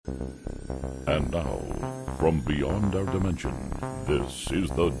And now, from beyond our dimension, this is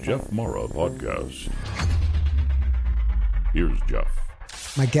the Jeff Mara Podcast. Here's Jeff.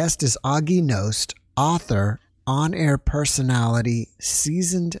 My guest is Augie Nost, author, on-air personality,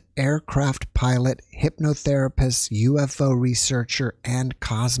 seasoned aircraft pilot, hypnotherapist, UFO researcher, and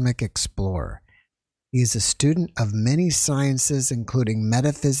cosmic explorer. He is a student of many sciences, including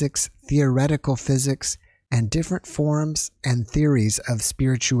metaphysics, theoretical physics, and different forms and theories of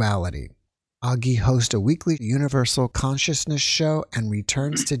spirituality. Augie hosts a weekly Universal Consciousness show and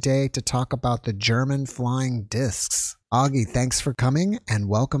returns today to talk about the German flying discs. Augie, thanks for coming and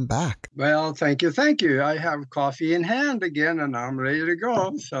welcome back. Well, thank you. Thank you. I have coffee in hand again and I'm ready to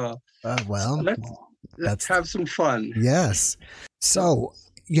go. So let's have some fun. Yes. So,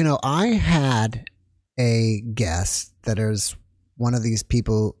 I had a guest that is one of these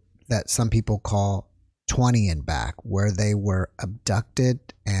people that some people call 20 and back, where they were abducted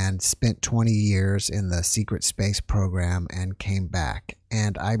and spent 20 years in the secret space program and came back.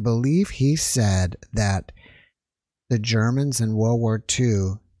 And I believe he said that the Germans in World War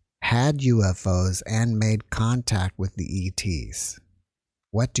II had UFOs and made contact with the ETs.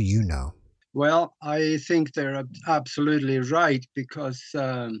 What do you know? Well, I think they're absolutely right because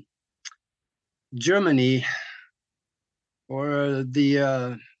Germany, or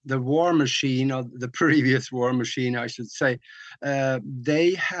the war machine, or the previous war machine, I should say,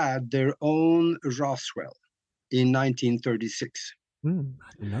 they had their own Roswell in 1936. I didn't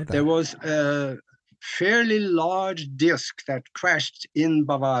know that. There was a fairly large disk that crashed in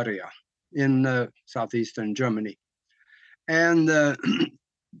Bavaria, in southeastern Germany. And in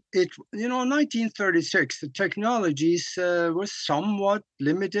 1936, the technologies were somewhat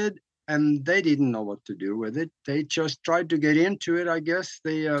limited, and they didn't know what to do with it. They just tried to get into it, I guess.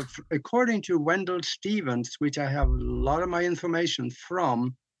 They, according to Wendell Stevens, which I have a lot of my information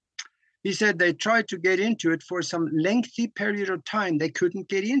from, he said they tried to get into it for some lengthy period of time. They couldn't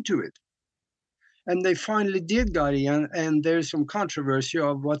get into it. And they finally did get in, and there's some controversy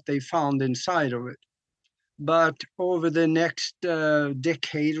of what they found inside of it. But over the next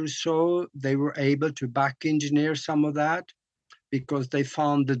decade or so, they were able to back engineer some of that, because they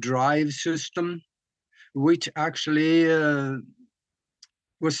found the drive system, which actually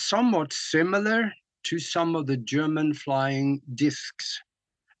was somewhat similar to some of the German flying discs,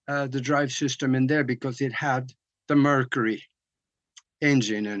 the drive system in there, because it had the Mercury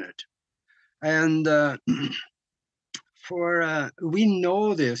engine in it. And we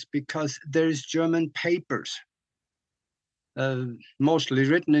know this because there's German papers, mostly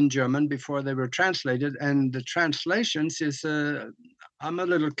written in German before they were translated, and the translations is I'm a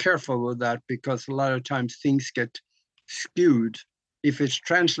little careful with that, because a lot of times things get skewed. If it's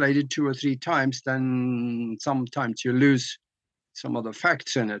translated 2 or 3 times, then sometimes you lose some of the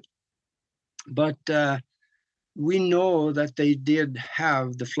facts in it. But we know that they did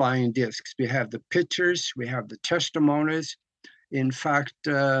have the flying discs. We have the pictures, we have the testimonies. In fact,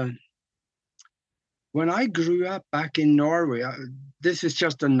 when I grew up back in Norway, this is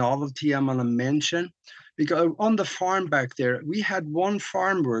just a novelty I'm going to mention, because on the farm back there, we had one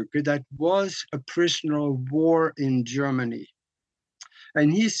farm worker that was a prisoner of war in Germany.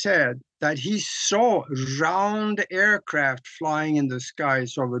 And he said that he saw round aircraft flying in the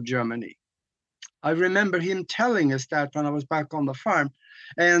skies over Germany. I remember him telling us that when I was back on the farm.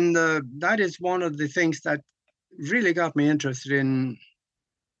 And that is one of the things that really got me interested in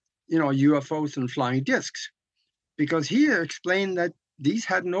UFOs and flying discs, because he explained that these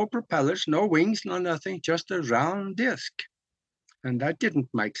had no propellers, no wings, no nothing, just a round disc. And that didn't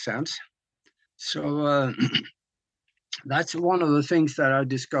make sense. So that's one of the things that I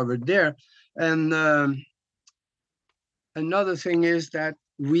discovered there. And another thing is that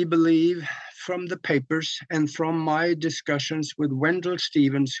we believe, from the papers and from my discussions with Wendell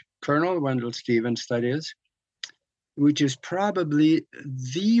Stevens, Colonel Wendell Stevens, that is, which is probably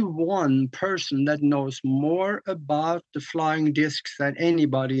the one person that knows more about the flying discs than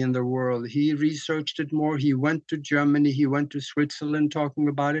anybody in the world. He researched it more. He went to Germany. He went to Switzerland talking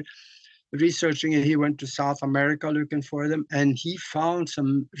about it, researching it. He went to South America looking for them. And he found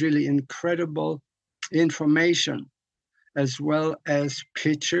some really incredible information, as well as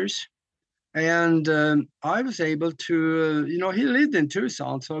pictures. And I was able to, he lived in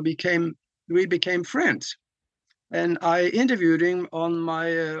Tucson, so we became friends. And I interviewed him on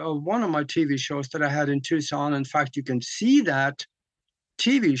one of my TV shows that I had in Tucson. In fact, you can see that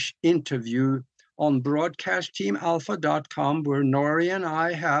TV interview on broadcastteamalpha.com, where Nori and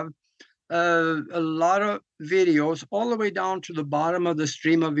I have a lot of videos all the way down to the bottom of the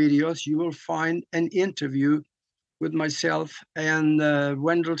stream of videos. You will find an interview with myself and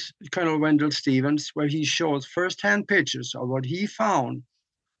Colonel Wendell Stevens, where he shows firsthand pictures of what he found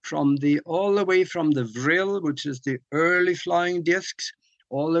from all the way from the Vril, which is the early flying discs,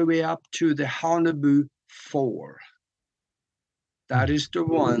 all the way up to the Haunebu 4. That is the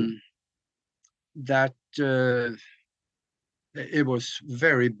one that it was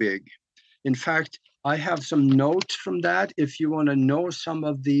very big. In fact, I have some notes from that. If you want to know some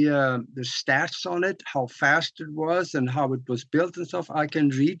of the stats on it, how fast it was and how it was built and stuff, I can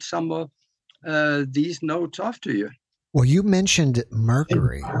read some of these notes off to you. Well, you mentioned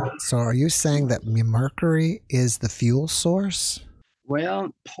mercury. So are you saying that mercury is the fuel source? Well,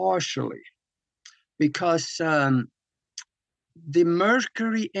 partially, because the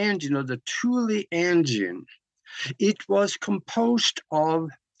Mercury engine, or the Thule engine, it was composed of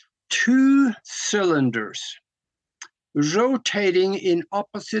 2 cylinders rotating in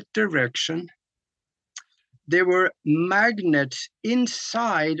opposite direction. There were magnets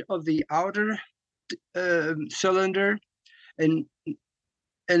inside of the outer cylinder and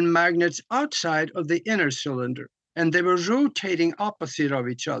magnets outside of the inner cylinder, and they were rotating opposite of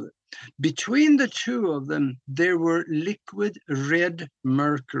each other. Between the 2 of them, there were liquid red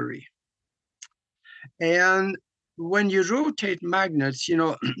mercury. And when you rotate magnets,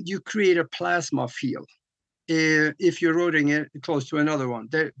 you create a plasma field. If you're rotating it close to another one,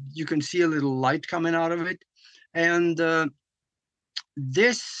 there you can see a little light coming out of it. And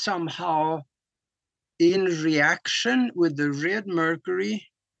this somehow, in reaction with the red mercury,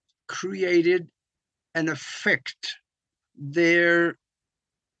 created an effect there.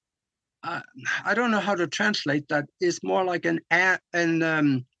 I don't know how to translate that. It's more like an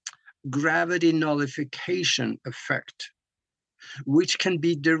gravity nullification effect, which can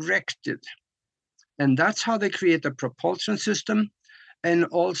be directed. And that's how they create the propulsion system. And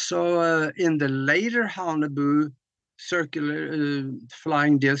also in the later Haunebu circular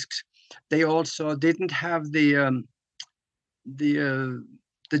flying discs, they also didn't have the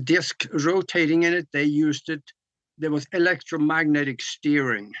disc rotating in it. They used it. There was electromagnetic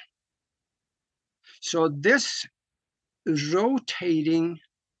steering. So this rotating,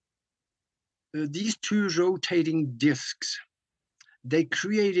 these 2 rotating discs, they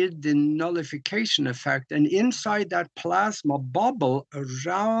created the nullification effect. And inside that plasma bubble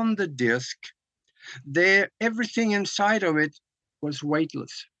around the disc, everything inside of it was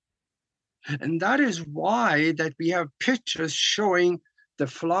weightless. And that is why that we have pictures showing the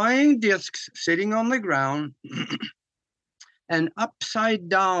flying discs sitting on the ground and upside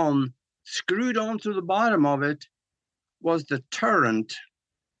down, screwed onto the bottom of it, was the turret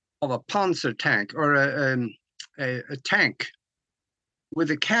of a Panzer tank, or a tank with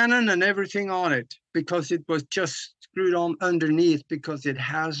a cannon and everything on it, because it was just screwed on underneath because it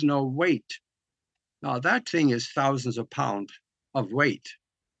has no weight. Now that thing is thousands of pounds of weight,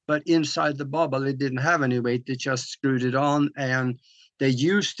 but inside the bubble it didn't have any weight. They just screwed it on and they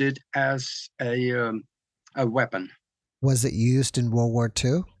used it as a weapon. Was it used in World War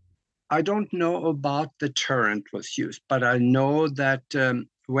II? I don't know about the turret was used, but I know that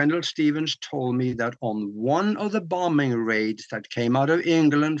Wendell Stevens told me that on one of the bombing raids that came out of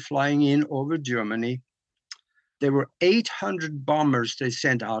England flying in over Germany, there were 800 bombers they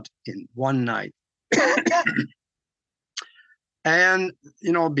sent out in one night. And,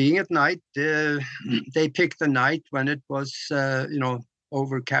 being at night, they picked the night when it was,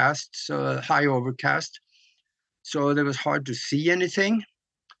 overcast, so high overcast. So it was hard to see anything.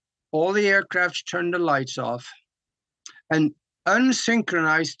 All the aircraft turned the lights off and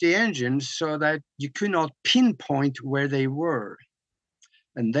unsynchronized the engines so that you could not pinpoint where they were.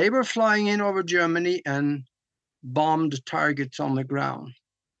 And they were flying in over Germany and bombed targets on the ground.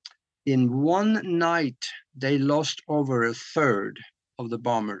 In one night, they lost over a third of the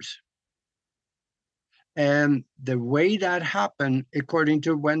bombers. And the way that happened, according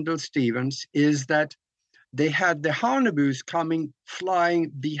to Wendell Stevens, is that they had the Haunebus flying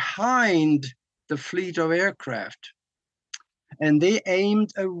behind the fleet of aircraft. And they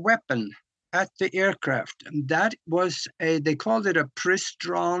aimed a weapon at the aircraft. And that was they called it a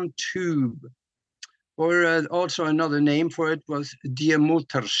Pristron tube. Or also another name for it was Die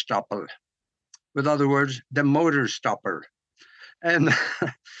Motorstapel. With other words, the motor stopper. And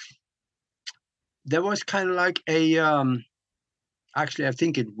there was kind of like actually, I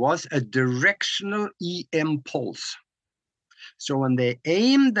think it was a directional EM pulse. So when they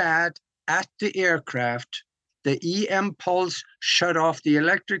aimed that at the aircraft, the EM pulse shut off the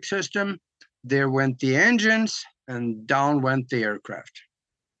electric system, there went the engines, and down went the aircraft.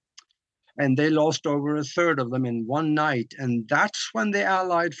 and they lost over a third of them in one night. And that's when the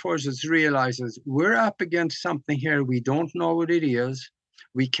Allied forces realizes we're up against something here. We don't know what it is.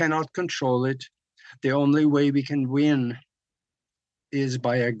 We cannot control it. The only way we can win is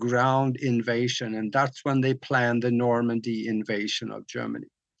by a ground invasion. And that's when they planned the Normandy invasion of Germany.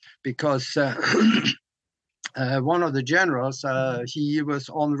 Because one of the generals, he was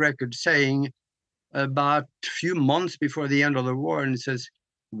on record saying about a few months before the end of the war, and he says,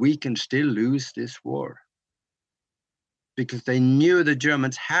 we can still lose this war. Because they knew the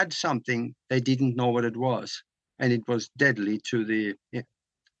Germans had something, they didn't know what it was. And it was deadly to the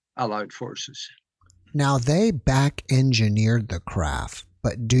Allied forces. Now, they back engineered the craft,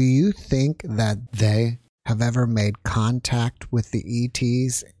 but do you think that they have ever made contact with the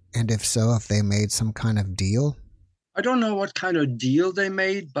ETs? And if so, if they made some kind of deal? I don't know what kind of deal they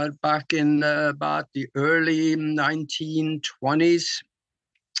made, but back in about the early 1920s,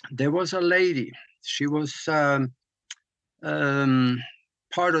 there was a lady. She was part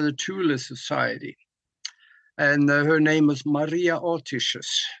of the Thule Society, and her name was Maria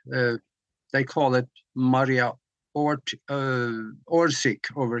Ortiz. They call it Maria Orsic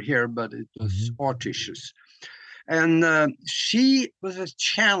over here, but it was Ortiz. And she was a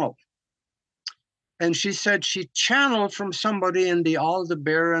channel. And she said she channeled from somebody in the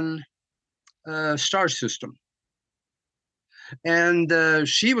Aldebaran star system. And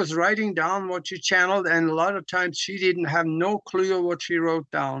she was writing down what she channeled, and a lot of times she didn't have no clue of what she wrote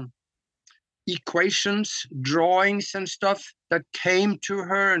down. Equations, drawings, and stuff that came to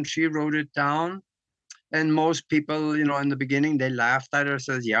her, and she wrote it down. And most people, you know, in the beginning, they laughed at her,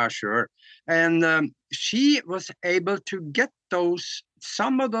 says, yeah, sure. And she was able to get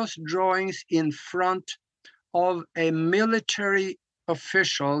some of those drawings in front of a military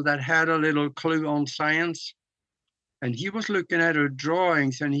official that had a little clue on science. And he was looking at her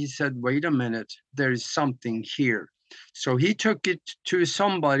drawings and he said, wait a minute, there is something here. So he took it to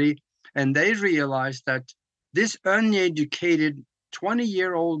somebody, and they realized that this uneducated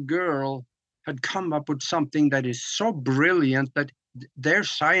 20-year-old girl had come up with something that is so brilliant that their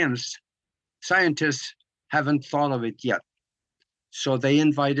scientists haven't thought of it yet. So they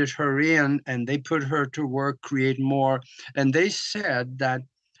invited her in and they put her to work, create more. And they said that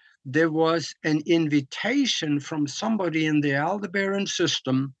there was an invitation from somebody in the Aldebaran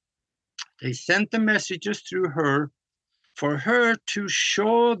system. They sent the messages through her for her to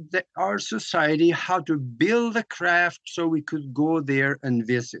show our society how to build a craft so we could go there and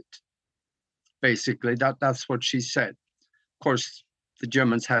visit. Basically, that's what she said. Of course, the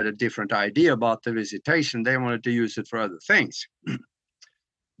Germans had a different idea about the visitation. They wanted to use it for other things.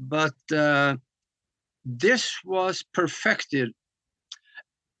 But this was perfected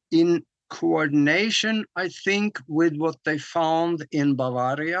in coordination, I think, with what they found in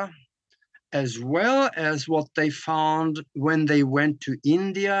Bavaria, as well as what they found when they went to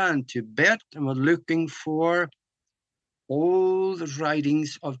India and Tibet and were looking for old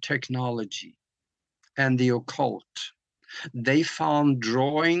writings of technology and the occult. They found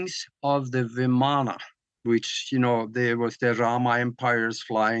drawings of the Vimana, which, you know, there was the Rama Empire's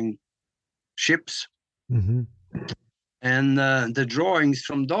flying ships. Mm-hmm. And the drawings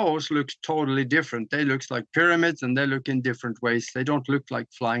from those look totally different. They look like pyramids and they look in different ways. They don't look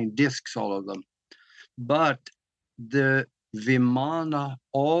like flying discs, all of them. But the Vimana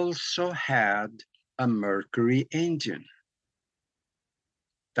also had a Mercury engine.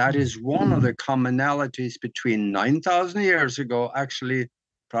 That is one of the commonalities between 9,000 years ago, actually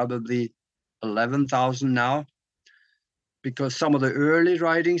probably 11,000 now, because some of the early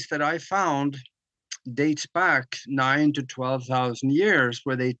writings that I found dates back 9 to 12,000 years,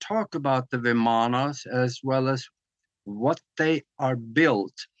 where they talk about the Vimanas as well as what they are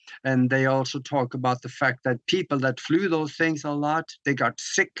built. And they also talk about the fact that people that flew those things a lot, they got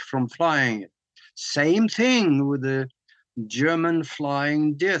sick from flying it. Same thing with the German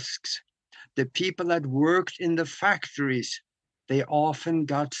flying discs. The people that worked in the factories, they often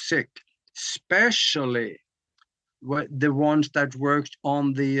got sick, especially the ones that worked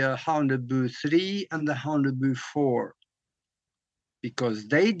on the Houndebou 3 and the Houndebou 4, because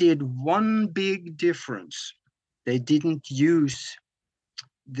they did one big difference. They didn't use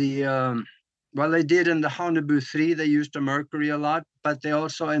the, they did in the Houndebou 3, they used the mercury a lot, but they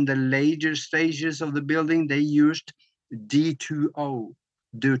also, in the later stages of the building, they used D2O,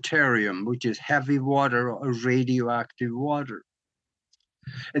 deuterium, which is heavy water or radioactive water.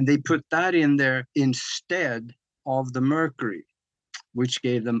 And they put that in there instead of the mercury, which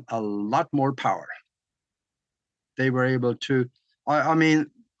gave them a lot more power. They were able to, I mean,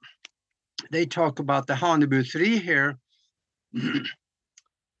 they talk about the Houndebou 3 here.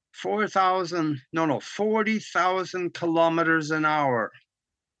 40,000 kilometers an hour.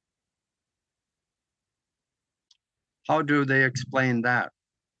 How do they explain that?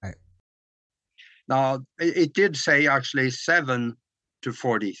 Right. Now, it did say actually 7,000 to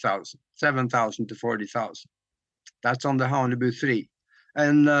 40,000. That's on the Houndebou 3.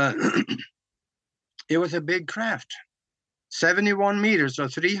 And it was a big craft, 71 meters or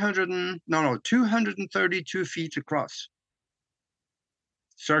 232 feet across,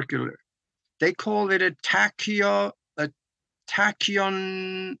 circular. They called it a tachyonator.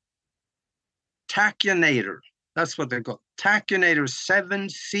 That's what they call it. Tachyonator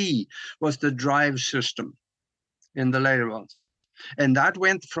 7C was the drive system in the later ones. And that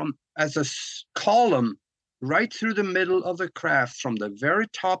went from as a column right through the middle of the craft, from the very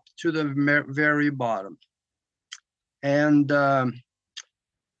top to the very bottom. And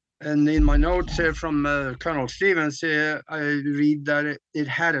in my notes here from Colonel Stevens here, I read that it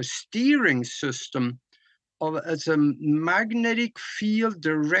had a steering system as a magnetic field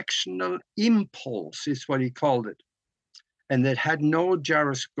directional impulse, is what he called it. And it had no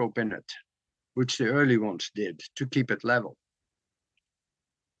gyroscope in it, which the early ones did to keep it level.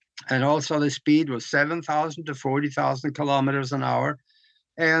 And also the speed was 7,000 to 40,000 kilometers an hour.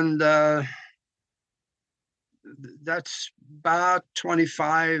 And that's about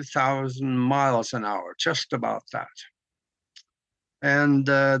 25,000 miles an hour, just about that. And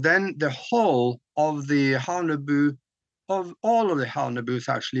then the hull of the Houndebou, of all of the Houndebous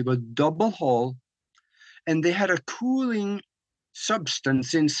actually, was double hull. And they had a cooling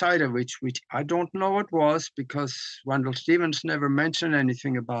substance inside of which I don't know what was, because Wendell Stevens never mentioned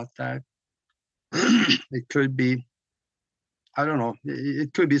anything about that. It could be, I don't know,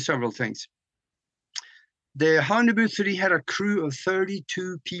 it could be several things. The Houndebou 3 had a crew of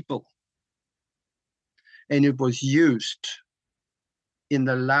 32 people, and it was used in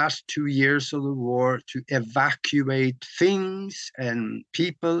the last 2 years of the war to evacuate things and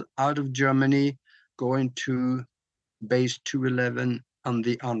people out of Germany, going to base 211 on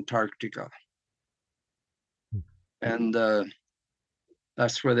the Antarctica. And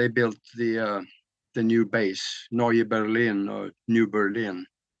that's where they built the new base, Neue Berlin, or New Berlin.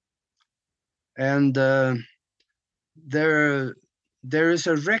 And there is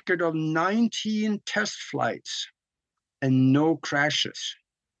a record of 19 test flights and no crashes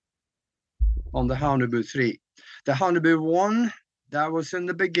on the Houndebou 3. The Houndebou 1, that was in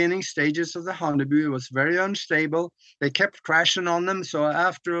the beginning stages of the Houndebou. It was very unstable. They kept crashing on them. So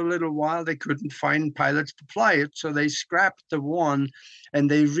after a little while, they couldn't find pilots to fly it. So they scrapped the 1 and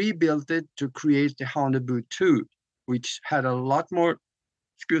they rebuilt it to create the Houndebou 2, which had a lot more,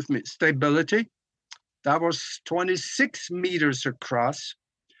 stability. That was 26 meters across,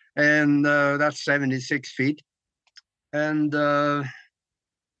 and that's 76 feet. And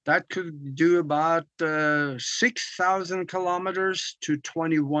that could do about 6,000 kilometers to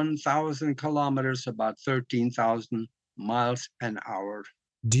 21,000 kilometers, about 13,000 miles an hour.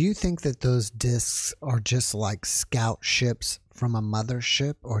 Do you think that those discs are just like scout ships from a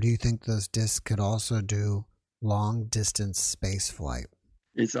mothership, or do you think those discs could also do long distance space flight?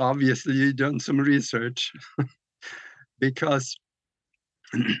 It's obviously you've done some research because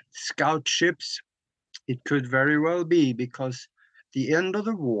scout ships, it could very well be, because the end of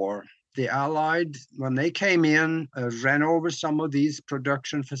the war, the Allied, when they came in, ran over some of these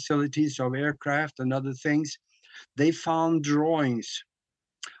production facilities of aircraft and other things. They found drawings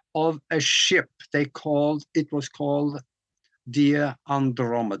of a ship it was called the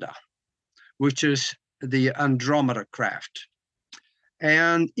Andromeda, which is the Andromeda craft.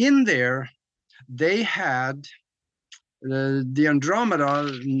 And in there, they had the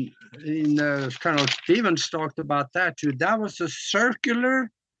Andromeda, in Colonel Stevens talked about that too. That was a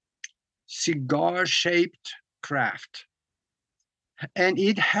circular, cigar-shaped craft. And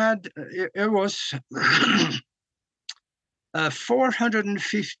it was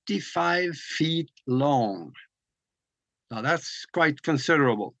 455 feet long. Now that's quite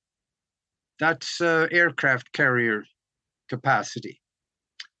considerable. That's aircraft carrier capacity.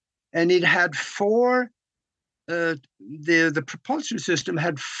 And it had the propulsion system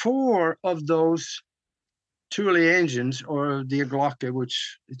had 4 of those Thule engines, or the Glocke,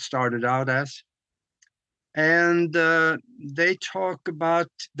 which it started out as. And they talk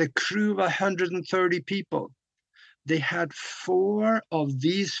about the crew of 130 people. They had 4 of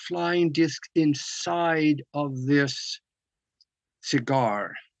these flying discs inside of this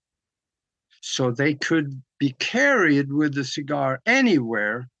cigar. So they could be carried with the cigar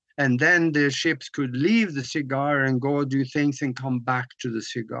anywhere, and then the ships could leave the cigar and go do things and come back to the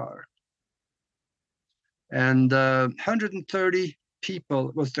cigar. And 130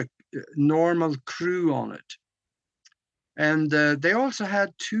 people, was the normal crew on it. And they also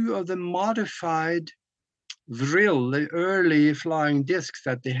had 2 of the modified Vril, the early flying discs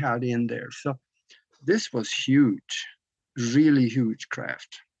that they had in there. So this was huge, really huge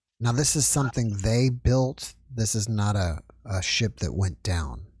craft. Now, this is something they built. This is not a ship that went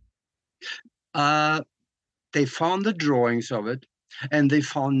down. They found the drawings of it, and they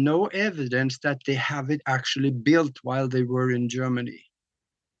found no evidence that they have it actually built while they were in Germany.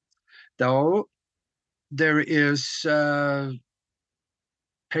 Though there is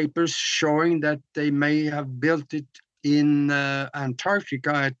papers showing that they may have built it in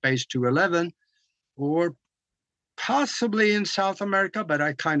Antarctica at Base 211, or possibly in South America, but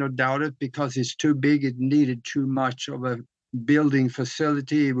I kind of doubt it because it's too big. It needed too much of a building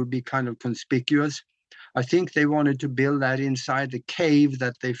facility. It would be kind of conspicuous. I think they wanted to build that inside the cave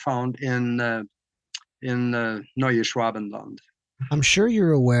that they found in Neue Schwabenland. I'm sure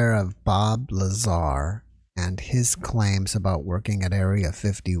you're aware of Bob Lazar and his claims about working at Area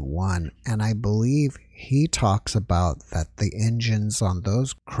 51, and I believe he talks about that the engines on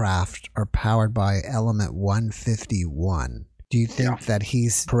those craft are powered by element 151. Do you think that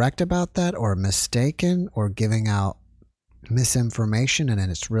he's correct about that, or mistaken, or giving out misinformation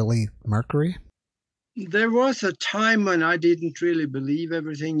and it's really mercury? There was a time when I didn't really believe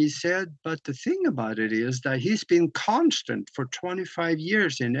everything he said, but the thing about it is that he's been constant for 25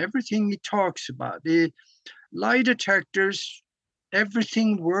 years in everything he talks about. The lie detectors,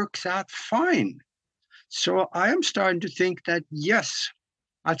 everything works out fine. So I am starting to think that, yes,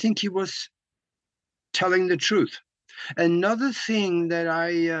 I think he was telling the truth. Another thing that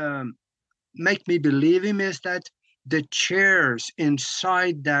I make me believe him is that the chairs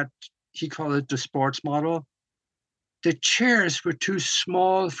inside that, he called it the sports model, the chairs were too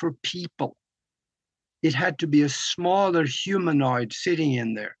small for people. It had to be a smaller humanoid sitting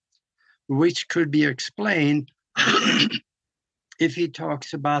in there, which could be explained if he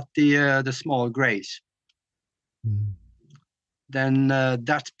talks about the small grays. Then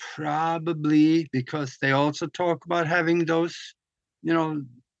that's probably because they also talk about having those, EB1,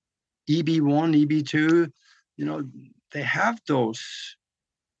 EB2, they have those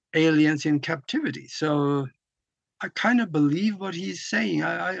aliens in captivity. So I kind of believe what he's saying.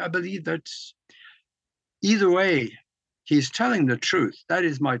 I believe that's, either way, he's telling the truth. That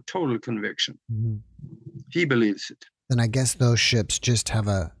is my total conviction. Mm-hmm. He believes it. Then I guess those ships just have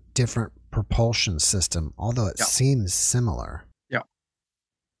a different propulsion system, although it seems similar. Yeah.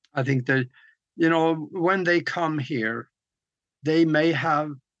 I think that, when they come here, they may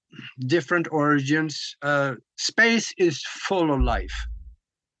have different origins. Space is full of life.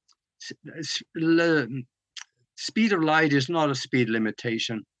 Speed of light is not a speed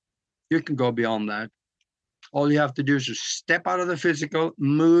limitation. You can go beyond that. All you have to do is just step out of the physical,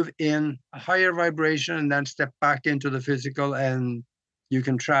 move in a higher vibration, and then step back into the physical, and you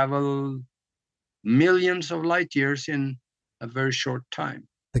can travel millions of light years in a very short time.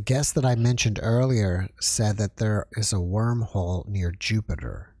 The guest that I mentioned earlier said that there is a wormhole near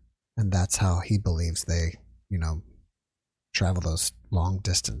Jupiter, and that's how he believes they, travel those long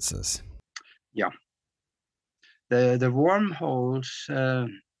distances. Yeah. The wormholes,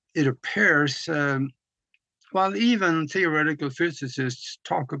 it appears, even theoretical physicists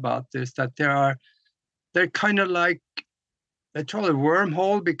talk about this, that they're kind of like, they call it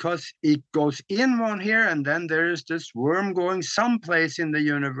wormhole because it goes in one here, and then there's this worm going someplace in the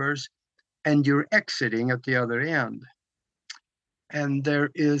universe, and you're exiting at the other end. And there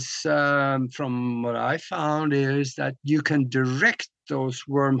is, from what I found, is that you can direct those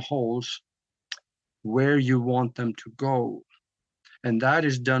wormholes where you want them to go. And that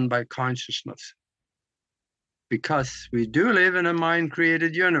is done by consciousness. Because we do live in a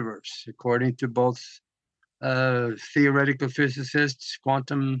mind-created universe, according to both theoretical physicists,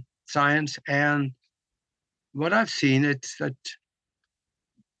 quantum science, and what I've seen, it's that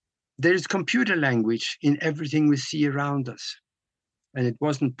there's computer language in everything we see around us. And it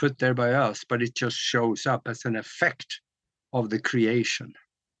wasn't put there by us, but it just shows up as an effect of the creation.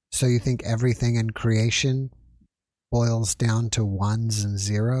 So you think everything in creation boils down to ones and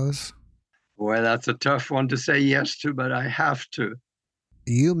zeros? Well, that's a tough one to say yes to, but I have to.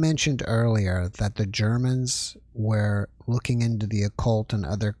 You mentioned earlier that the Germans were looking into the occult and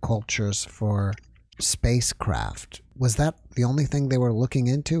other cultures for spacecraft. Was that the only thing they were looking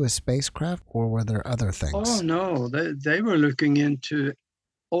into, is spacecraft, or were there other things? Oh, no. They were looking into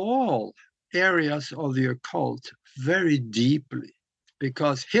all areas of the occult very deeply,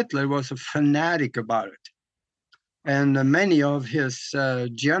 because Hitler was a fanatic about it. And many of his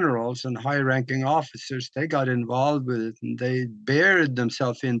generals and high-ranking officers, they got involved with it, and they buried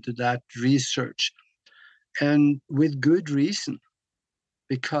themselves into that research, and with good reason,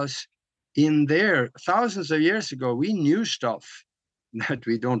 because in there, thousands of years ago, we knew stuff that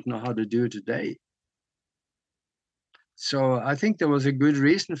we don't know how to do today. So I think there was a good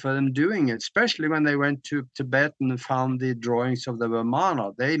reason for them doing it, especially when they went to Tibet and found the drawings of the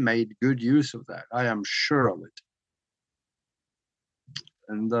Vimana. They made good use of that. I am sure of it.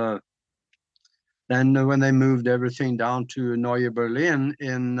 And then when they moved everything down to Neue Berlin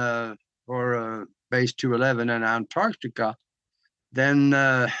or Base 211 in Antarctica, then,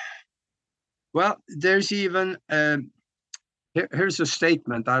 well, there's even, here's a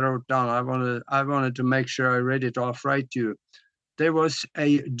statement I wrote down. I wanted to make sure I read it off right to you. There was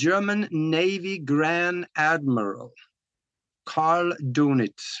a German Navy Grand Admiral, Karl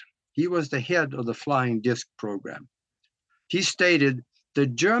Dönitz. He was the head of the flying disc program. He stated, "The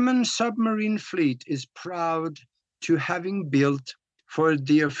German submarine fleet is proud to having built for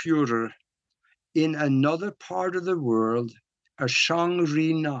Der Führer in another part of the world a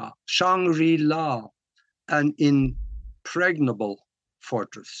Shangri-La, an impregnable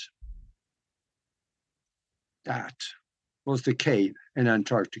fortress." That was the cave in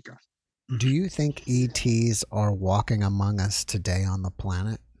Antarctica. Do you think ETs are walking among us today on the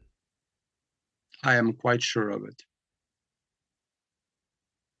planet? I am quite sure of it.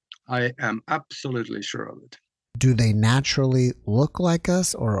 I am absolutely sure of it. Do they naturally look like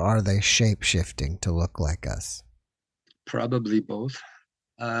us, or are they shape-shifting to look like us? Probably both.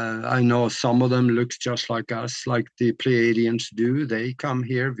 I know some of them look just like us, like the Pleiadians do. They come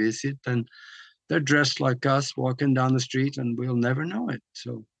here, visit, and they're dressed like us, walking down the street, and we'll never know it.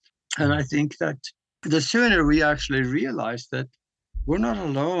 So, and I think that the sooner we actually realize that we're not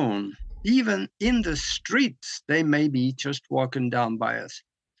alone, even in the streets, they may be just walking down by us,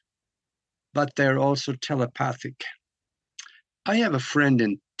 but they're also telepathic. I have a friend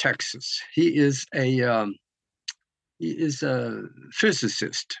in Texas. He is a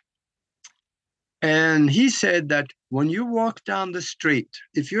physicist. And he said that when you walk down the street,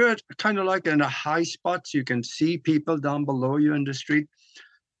 if you're kind of like in a high spot, so you can see people down below you in the street,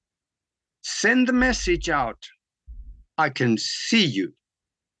 send the message out, "I can see you.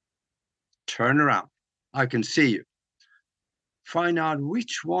 Turn around. I can see you." Find out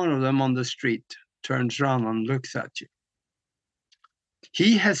which one of them on the street turns around and looks at you.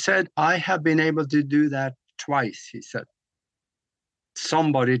 He has said, "I have been able to do that twice," he said.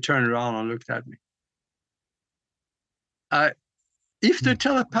 Somebody turned around and looked at me. If they're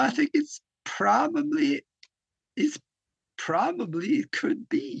telepathic, it could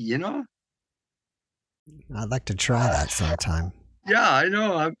be, you know. I'd like to try that sometime. Yeah, I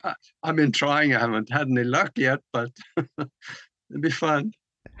know. I've been trying. I haven't had any luck yet, but it'd be fun.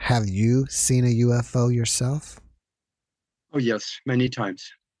 Have you seen a UFO yourself? Oh yes, many times.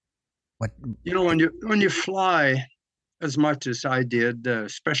 What? You know, when you fly as much as I did,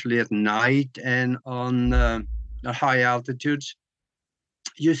 especially at night and on high altitudes,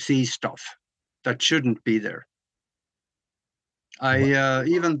 you see stuff that shouldn't be there. I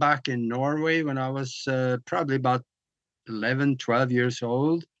even back in Norway when I was probably about 11, 12 years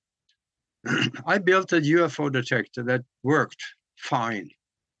old, I built a UFO detector that worked fine.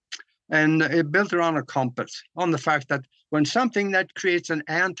 And it built around a compass, on the fact that when something that creates an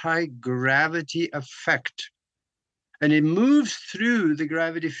anti-gravity effect, and it moves through the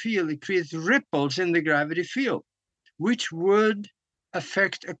gravity field, it creates ripples in the gravity field, which would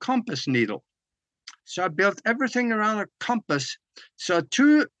affect a compass needle. So I built everything around a compass. So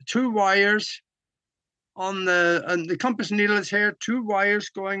two wires on the compass needle is here, 2 wires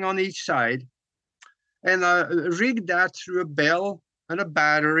going on each side. And I rigged that through a bell and a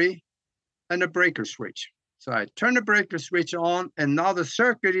battery and a breaker switch. So I turn the breaker switch on, and now the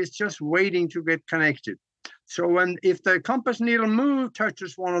circuit is just waiting to get connected. So if the compass needle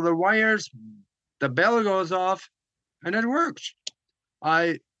touches one of the wires, the bell goes off, and it works.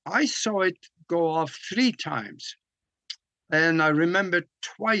 I saw it go off 3 times. And I remember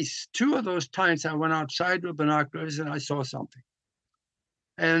twice, 2 of those times I went outside with binoculars and I saw something.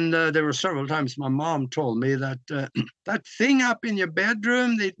 And there were several times my mom told me that that thing up in your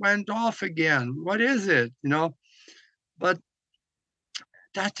bedroom, it went off again. What is it? You know, but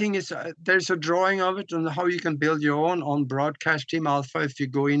that thing is, there's a drawing of it and how you can build your own on Broadcast Team Alpha. If you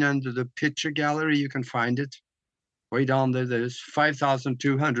go in under the picture gallery, you can find it. Way down there, there's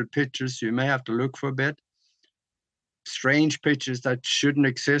 5,200 pictures. You may have to look for a bit. Strange pictures that shouldn't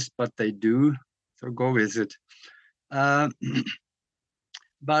exist, but they do. So go visit.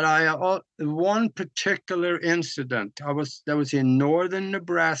 But one particular incident, that was in northern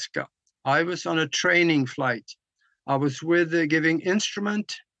Nebraska. I was on a training flight. I was giving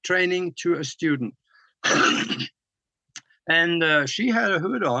instrument training to a student. And she had a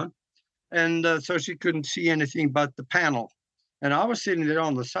hood on, and so she couldn't see anything but the panel. And I was sitting there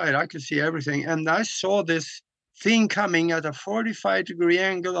on the side. I could see everything. And I saw this thing coming at a 45-degree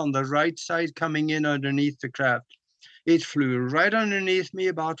angle on the right side, coming in underneath the craft. It flew right underneath me,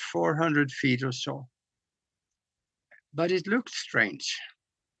 about 400 feet or so. But it looked strange.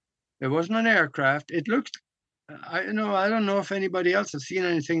 It wasn't an aircraft. It looked, I don't know if anybody else has seen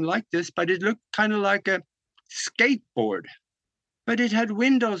anything like this, but it looked kind of like a skateboard, but it had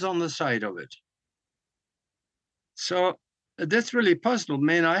windows on the side of it. So this really puzzled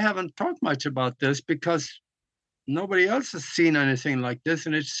me, and I haven't talked much about this because nobody else has seen anything like this,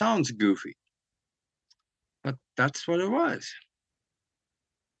 and it sounds goofy. But that's what it was.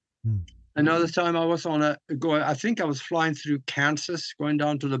 Another time I was I think I was flying through Kansas, going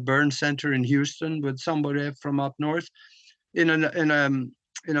down to the burn center in Houston with somebody from up north in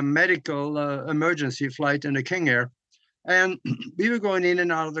a medical emergency flight in a King Air. And we were going in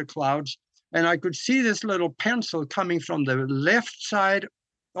and out of the clouds, and I could see this little pencil coming from the left side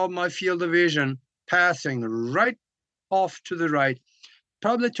of my field of vision, passing right off to the right.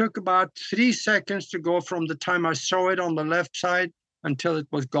 Probably took about 3 seconds to go from the time I saw it on the left side until it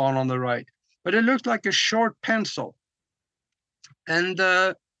was gone on the right. But it looked like a short pencil, and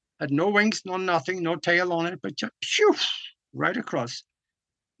had no wings, no nothing, no tail on it, but just phew, right across,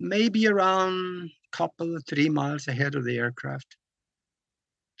 maybe around a couple of 3 miles ahead of the aircraft.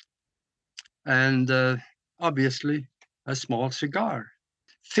 And obviously a small cigar.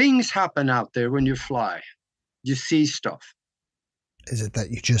 Things happen out there when you fly. You see stuff. Is it that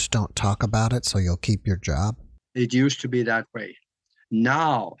you just don't talk about it so you'll keep your job? It used to be that way.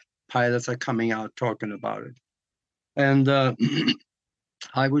 Now pilots are coming out talking about it. And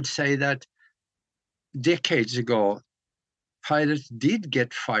I would say that decades ago, pilots did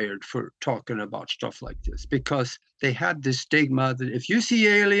get fired for talking about stuff like this because they had this stigma that if you see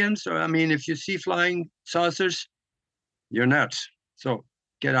aliens, or if you see flying saucers, you're nuts. So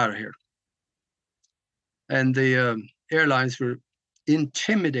get out of here. And the airlines were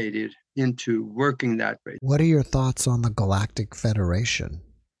intimidated into working that way. What are your thoughts on the Galactic Federation?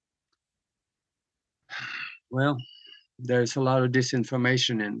 Well, there's a lot of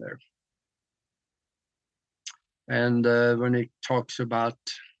disinformation in there. And when it talks about,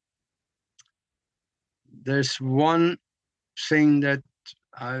 there's one thing that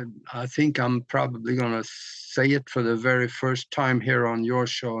I think I'm probably going to say it for the very first time here on your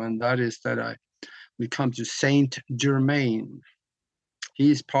show, and that is that we come to Saint Germain.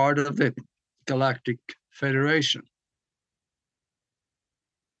 He's part of the Galactic Federation.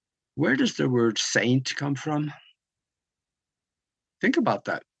 Where does the word saint come from? Think about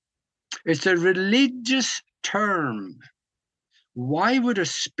that. It's a religious term. Why would a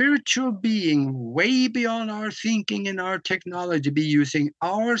spiritual being way beyond our thinking and our technology be using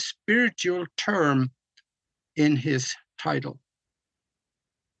our spiritual term in his title?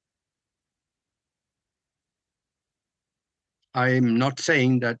 I'm not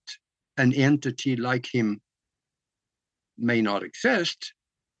saying that an entity like him may not exist.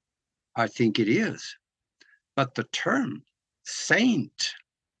 I think it is. But the term saint,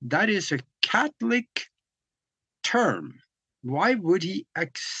 that is a Catholic term. Why would he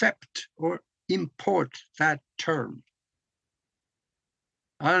accept or import that term?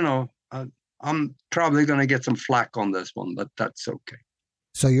 I don't know. I'm probably going to get some flack on this one, but that's okay.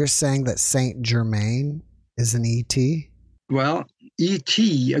 So you're saying that Saint Germain is an ET? Well, ET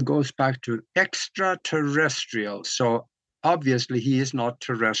goes back to extraterrestrial. So obviously he is not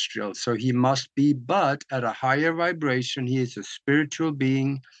terrestrial. So he must be, but at a higher vibration. He is a spiritual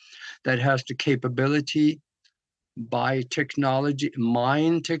being that has the capability by technology,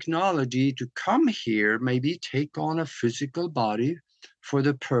 mind technology, to come here, maybe take on a physical body for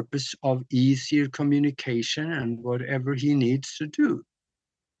the purpose of easier communication and whatever he needs to do,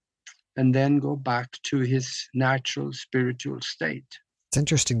 and then go back to his natural spiritual state. It's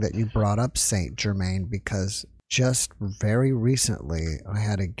interesting that you brought up Saint Germain because just very recently I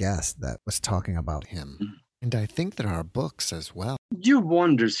had a guest that was talking about him. And I think there are books as well. You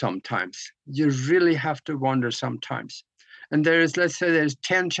wonder sometimes. You really have to wonder sometimes. And let's say there's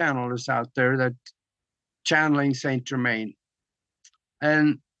 10 channelers out there that channeling Saint Germain.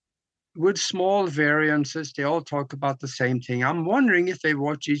 And with small variances, they all talk about the same thing. I'm wondering if they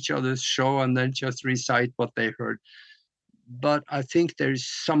watch each other's show and then just recite what they heard. But I think there's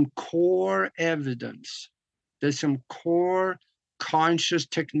some core evidence. There's some core conscious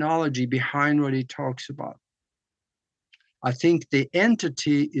technology behind what he talks about. I think the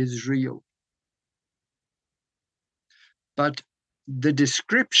entity is real. But the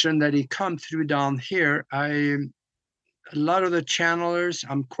description that he come through down here, a lot of the channelers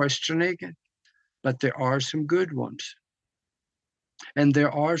I'm questioning, but there are some good ones. And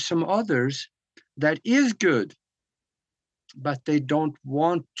there are some others that is good, but they don't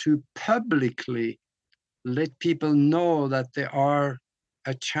want to publicly let people know that they are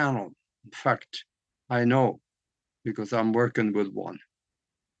a channel. In fact, I know because I'm working with one.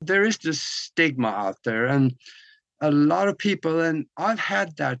 There is this stigma out there, and a lot of people, and I've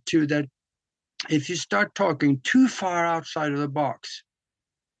had that too, that if you start talking too far outside of the box,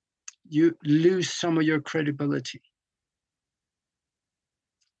 you lose some of your credibility.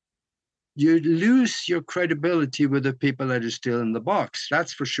 You lose your credibility with the people that are still in the box,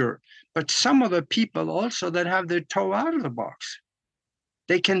 that's for sure. But some of the people also that have their toe out of the box,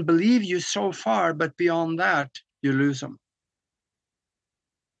 they can believe you so far, but beyond that, you lose them.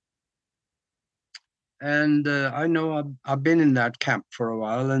 And I know I've been in that camp for a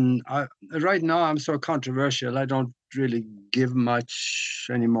while, and right now I'm so controversial, I don't really give much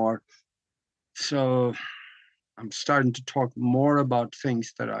anymore. So I'm starting to talk more about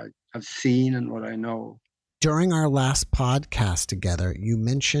things that I have seen and what I know. During our last podcast together, you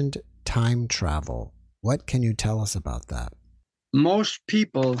mentioned time travel. What can you tell us about that? Most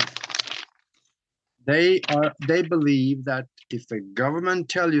people, they believe that if the government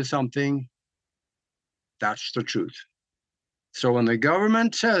tell you something, that's the truth. So when the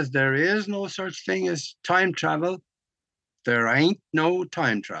government says there is no such thing as time travel, there ain't no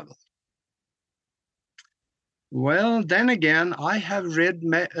time travel. Well, then again, I have read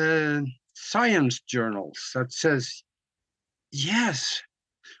science journals that says, yes,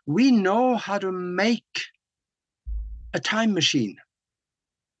 we know how to make a time machine.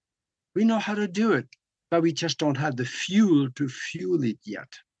 We know how to do it, but we just don't have the fuel to fuel it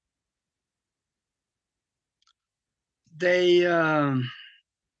yet. They are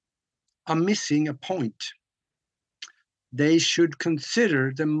missing a point. They should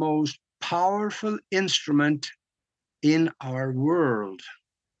consider the most powerful instrument in our world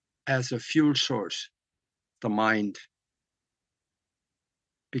as a fuel source, the mind.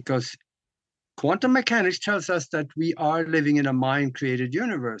 Because quantum mechanics tells us that we are living in a mind-created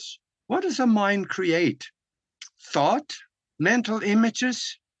universe. What does a mind create? Thought, mental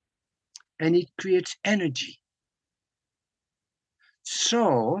images, and it creates energy.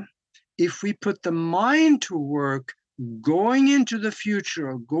 So if we put the mind to work going into the future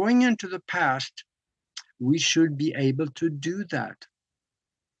or going into the past, we should be able to do that.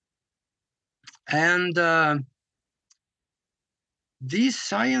 And these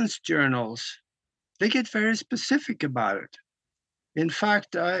science journals, they get very specific about it. In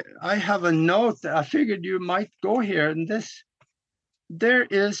fact, I have a note that I figured you might go here, and there's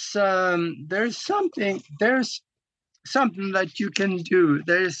something that you can do.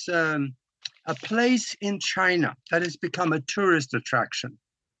 There's a place in China that has become a tourist attraction.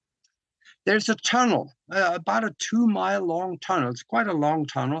 There's a tunnel, about a 2-mile long tunnel. It's quite a long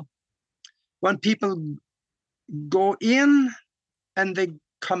tunnel. When people go in and they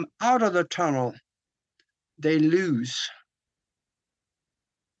come out of the tunnel, they lose.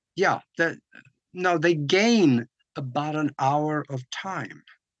 Yeah, they gain about an hour of time.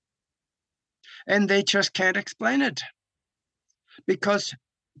 And they just can't explain it. Because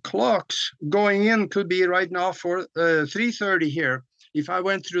clocks going in could be right now for 3:30 here. If I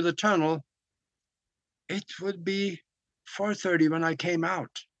went through the tunnel, it would be 4:30 when I came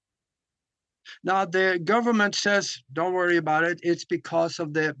out. Now, the government says, don't worry about it. It's because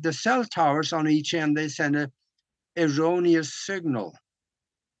of the cell towers on each end. They send an erroneous signal.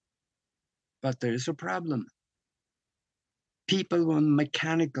 But there is a problem. People with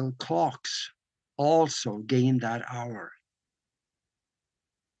mechanical clocks also gain that hour.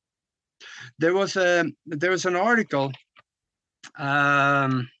 There was an article.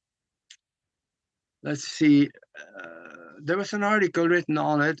 Let's see. There was an article written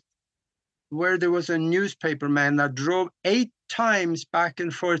on it where there was a newspaper man that drove 8 times back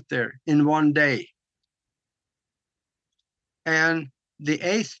and forth there in one day. And the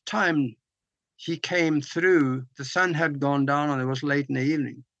 8th time he came through, the sun had gone down and it was late in the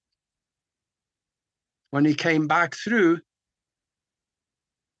evening. When he came back through, the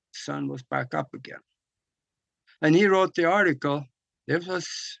sun was back up again. And he wrote the article. It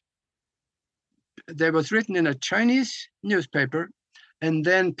was written in a Chinese newspaper and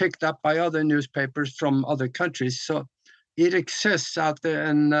then picked up by other newspapers from other countries. So it exists out there.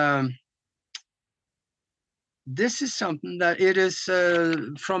 And this is something that it is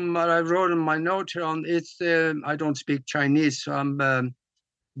from what I wrote in my note here on. It's I don't speak Chinese, so I'm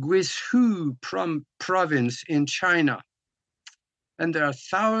Guizhou province in China, and there are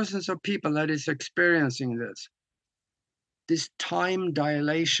thousands of people that is experiencing this time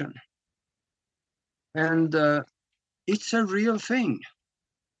dilation, and it's a real thing.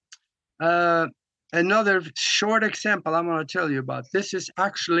 Another short example I'm going to tell you about. This is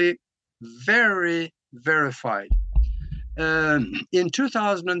actually very verified. In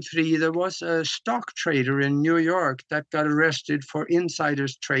 2003, there was a stock trader in New York that got arrested for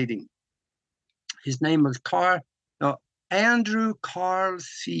insiders trading. His name was Andrew Carl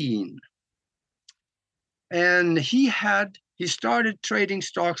Seen. And he started trading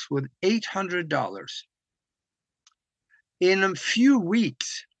stocks with $800. In a few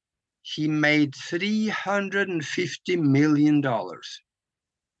weeks, he made $350 million.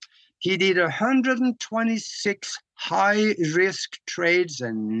 He did 126 high-risk trades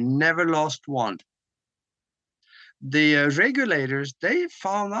and never lost one. The regulators, they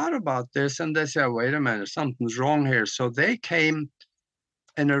found out about this and they said, wait a minute, something's wrong here. So they came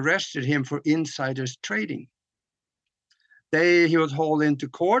and arrested him for insiders trading. He was hauled into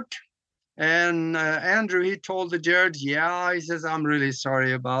court. And Andrew, he told the judge, yeah, he says, I'm really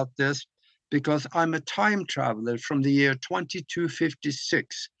sorry about this because I'm a time traveler from the year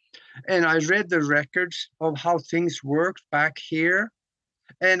 2256. And I read the records of how things worked back here.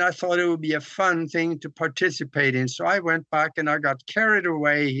 And I thought it would be a fun thing to participate in. So I went back and I got carried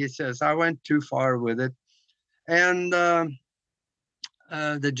away. He says, I went too far with it. And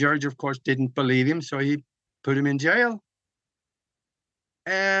the judge, of course, didn't believe him. So he put him in jail.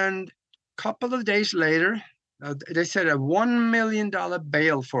 And couple of days later, they said a $1 million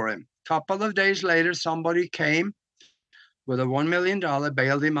bail for him. Couple of days later, somebody came with a $1 million,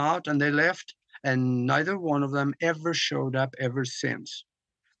 bailed him out, and they left, and neither one of them ever showed up ever since.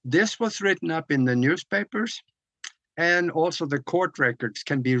 This was written up in the newspapers, and also the court records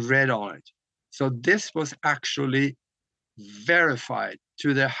can be read on it. So this was actually verified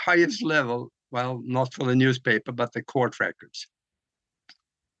to the highest level, well, not for the newspaper, but the court records.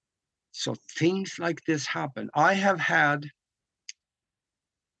 So things like this happen. I have had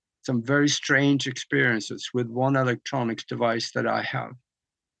some very strange experiences with one electronics device that I have.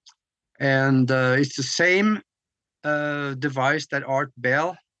 And it's the same device that Art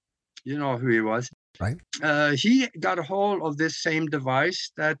Bell, you know who he was. Right. He got a hold of this same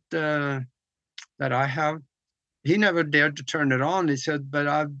device that I have. He never dared to turn it on. He said, but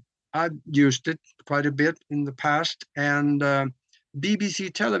I've used it quite a bit in the past. And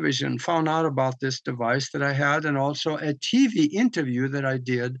BBC Television found out about this device that I had, and also a TV interview that I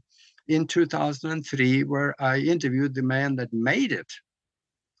did in 2003, where I interviewed the man that made it.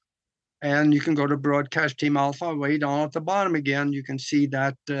 And you can go to Broadcast Team Alpha, way down at the bottom again. You can see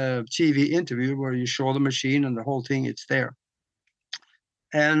that TV interview where you show the machine and the whole thing, it's there.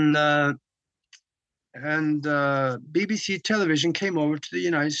 And BBC Television came over to the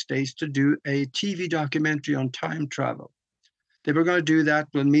United States to do a TV documentary on time travel. They were going to do that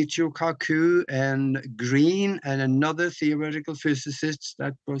with Michio Kaku and Green and another theoretical physicist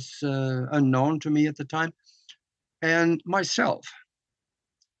that was unknown to me at the time, and myself.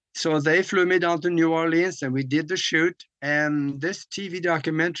 So they flew me down to New Orleans and we did the shoot. And this TV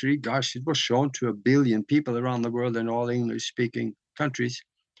documentary, gosh, it was shown to 1 billion people around the world in all English-speaking countries.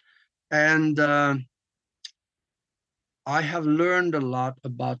 And I have learned a lot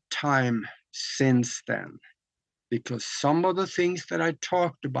about time since then, because some of the things that I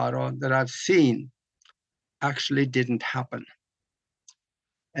talked about or that I've seen actually didn't happen.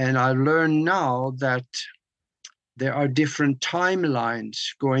 And I learned now that there are different timelines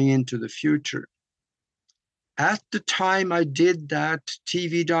going into the future. At the time I did that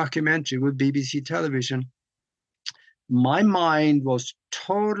TV documentary with BBC Television, my mind was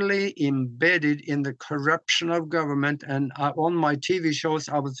totally embedded in the corruption of government. And on my TV shows,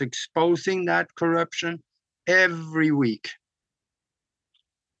 I was exposing that corruption every week.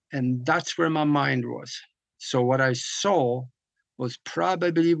 And that's where my mind was. So what I saw was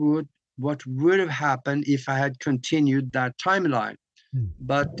probably what would have happened if I had continued that timeline.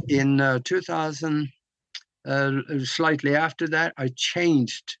 But in 2000, slightly after that, I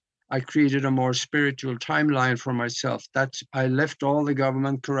changed. I created a more spiritual timeline for myself. I left all the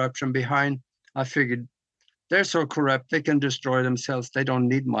government corruption behind. I figured they're so corrupt, they can destroy themselves. They don't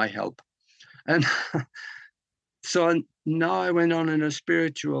need my help. And so now I went on in a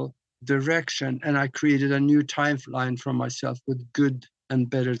spiritual direction, and I created a new timeline for myself with good and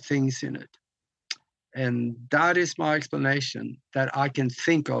better things in it. And that is my explanation that I can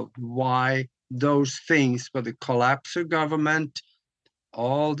think of why those things, but the collapse of government,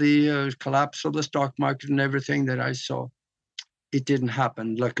 all the collapse of the stock market and everything that I saw, it didn't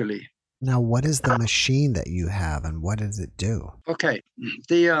happen, luckily. Now, what is the machine that you have, and what does it do? Okay,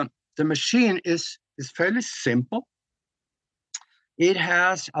 the machine is fairly simple. It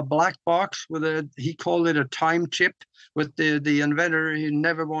has a black box with he called it a time chip. With the inventor, he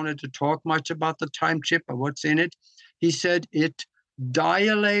never wanted to talk much about the time chip or what's in it. He said it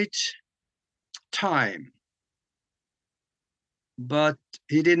dilates time. But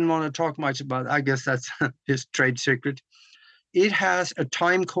he didn't want to talk much about it. I guess that's his trade secret. It has a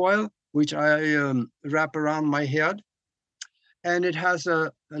time coil, which I wrap around my head. And it has an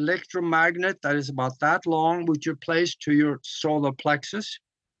electromagnet that is about that long, which you place to your solar plexus.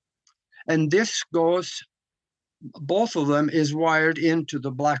 And this goes, both of them is wired into the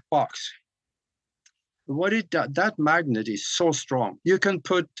black box. What it does, that magnet is so strong. You can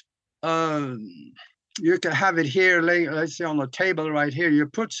put, you can have it here, let's say on the table right here. You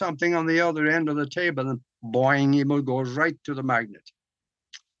put something on the other end of the table and boing, it will go right to the magnet.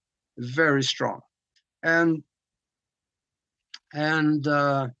 Very strong. And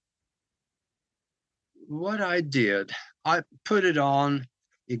what I did, I put it on,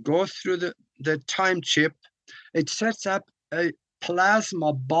 it goes through the time chip, it sets up a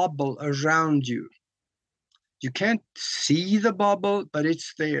plasma bubble around you. You can't see the bubble, but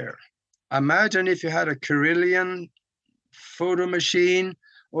it's there. Imagine if you had a Kirlian photo machine,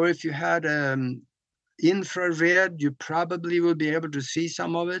 or if you had infrared, you probably will be able to see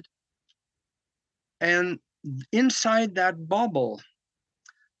some of it. And inside that bubble,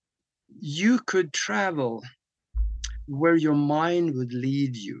 you could travel where your mind would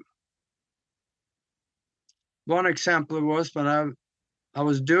lead you. One example was when I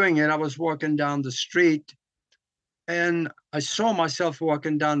was doing it, I was walking down the street, and I saw myself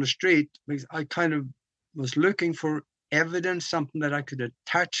walking down the street because I kind of was looking for evidence, something that I could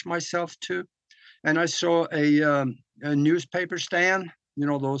attach myself to. And I saw a newspaper stand, you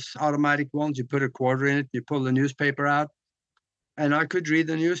know, those automatic ones, you put a quarter in it, you pull the newspaper out. And I could read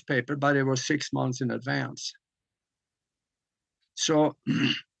the newspaper, but it was 6 months in advance. So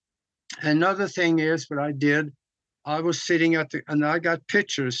another thing is what I did, I was sitting and I got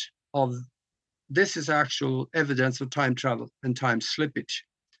pictures of, this is actual evidence of time travel and time slippage.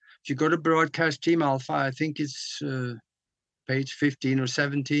 If you go to Broadcast Team Alpha, I think it's page 15 or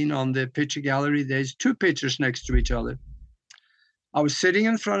 17 on the picture gallery, there's two pictures next to each other. I was sitting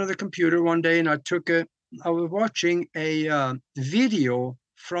in front of the computer one day and I was watching a video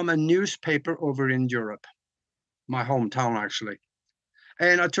from a newspaper over in Europe, my hometown actually.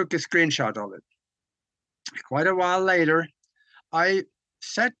 And I took a screenshot of it. Quite a while later, I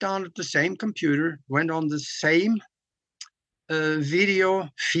sat down at the same computer, went on the same video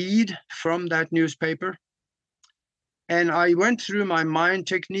feed from that newspaper. And I went through my mind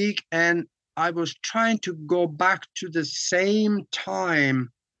technique and I was trying to go back to the same time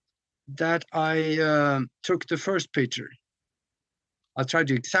that I took the first picture. I tried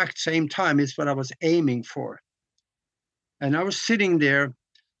the exact same time is what I was aiming for. And I was sitting there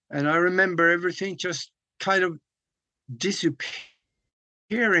and I remember everything just kind of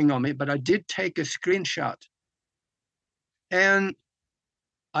disappearing on me, but I did take a screenshot. And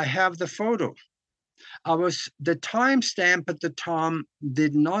I have the photo. The timestamp at the time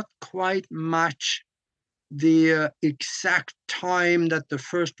did not quite match the exact time that the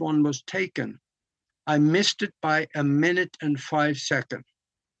first one was taken. I missed it by 1 minute and 5 seconds.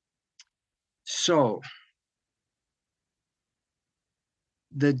 So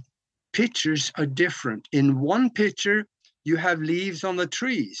the pictures are different. In one picture, you have leaves on the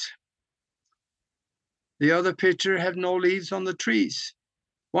trees. The other picture have no leaves on the trees.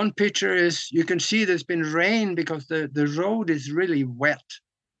 One picture is, you can see there's been rain because the road is really wet.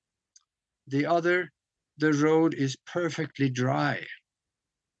 The other, the road is perfectly dry.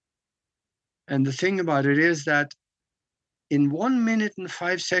 And the thing about it is that in 1 minute and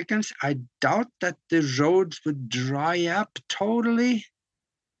 5 seconds, I doubt that the roads would dry up totally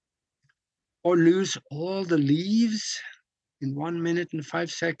or lose all the leaves in 1 minute and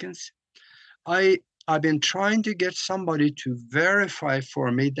 5 seconds. I've been trying to get somebody to verify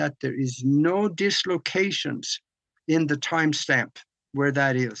for me that there is no dislocations in the timestamp where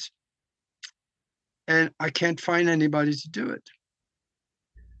that is. And I can't find anybody to do it.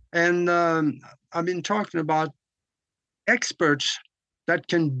 And I've been talking about experts that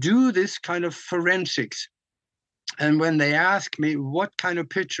can do this kind of forensics. And when they ask me, what kind of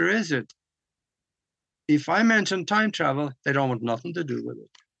picture is it? If I mention time travel, they don't want nothing to do with it.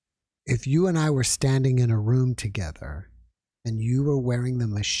 If you and I were standing in a room together and you were wearing the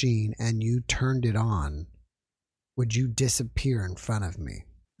machine and you turned it on, would you disappear in front of me?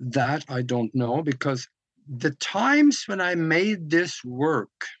 That I don't know, because the times when I made this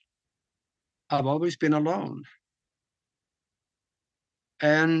work, I've always been alone.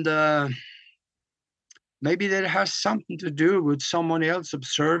 And maybe that has something to do with someone else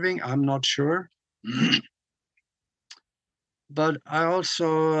observing. I'm not sure. But I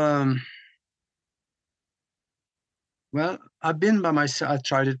also, well, I've been by myself. I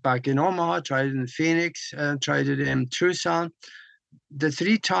tried it back in Omaha, tried it in Phoenix, tried it in Tucson. The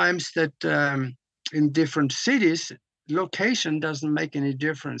 3 times that in different cities, location doesn't make any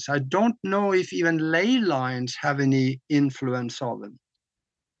difference. I don't know if even ley lines have any influence of them.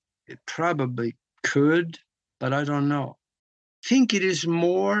 It probably could, but I don't know. I think it is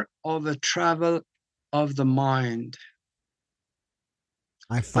more of a travel of the mind.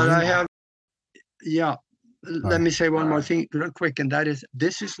 Let me say one more thing real quick, and that is,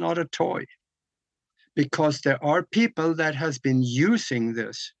 this is not a toy, because there are people that has been using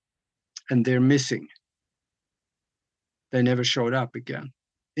this and they're missing. They never showed up again.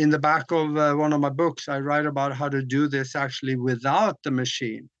 In the back of one of my books, I write about how to do this actually without the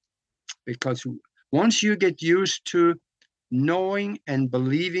machine, because once you get used to knowing and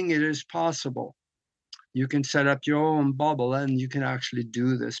believing it is possible, you can set up your own bubble and you can actually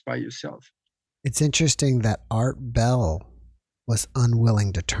do this by yourself. It's interesting that Art Bell was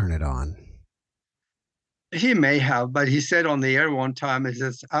unwilling to turn it on. He may have, but he said on the air one time, he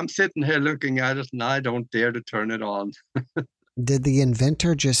says, I'm sitting here looking at it and I don't dare to turn it on. Did the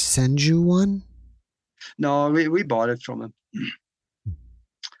inventor just send you one? No, we bought it from him.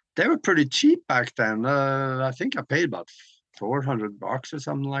 They were pretty cheap back then. I think I paid about $400 or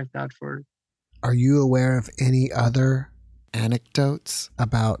something like that for it. Are you aware of any other anecdotes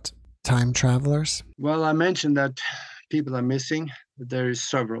about time travelers? Well, I mentioned that people are missing. There is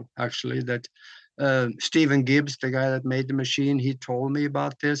several, actually, that Stephen Gibbs, the guy that made the machine, he told me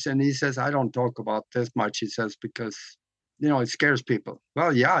about this, and he says, I don't talk about this much, he says, because, it scares people.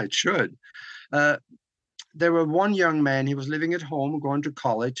 Well, yeah, it should. There were one young man, he was living at home, going to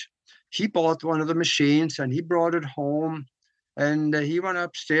college. He bought one of the machines, and he brought it home, and he went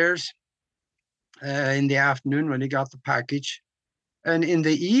upstairs in the afternoon when he got the package. And in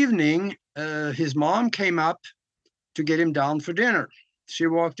the evening, his mom came up to get him down for dinner. She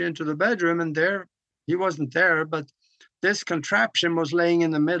walked into the bedroom, and there, he wasn't there, but this contraption was laying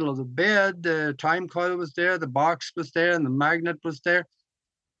in the middle of the bed. The time coil was there, the box was there, and the magnet was there.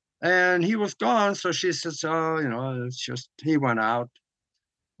 And he was gone, so she says, it's just, he went out.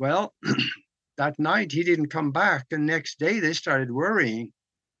 Well, that night, he didn't come back, and next day, they started worrying.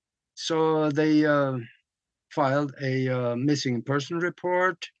 So they filed a missing person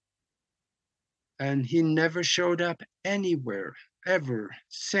report, and he never showed up anywhere ever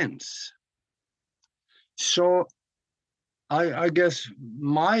since. So I guess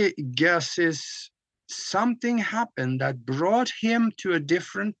my guess is something happened that brought him to a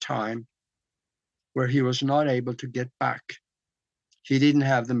different time where he was not able to get back. He didn't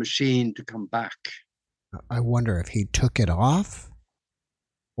have the machine to come back. I wonder if he took it off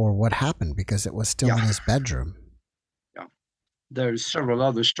or what happened, because it was still in his bedroom. Yeah. There's several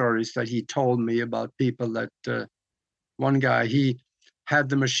other stories that he told me about people that one guy, he had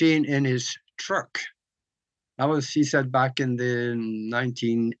the machine in his truck. That was, he said, back in the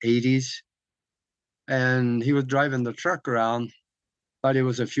 1980s. And he was driving the truck around, but it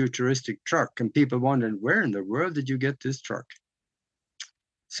was a futuristic truck. And people wondered, where in the world did you get this truck?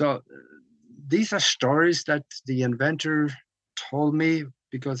 So these are stories that the inventor told me,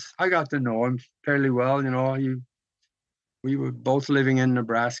 because I got to know him fairly well. We were both living in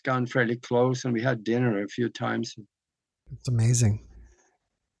Nebraska and fairly close, and we had dinner a few times. It's amazing.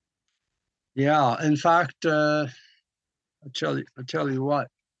 Yeah, in fact, I'll tell you what.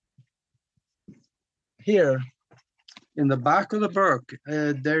 Here, in the back of the book,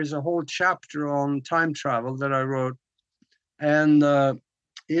 there's a whole chapter on time travel that I wrote, and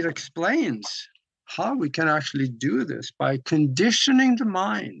it explains how we can actually do this by conditioning the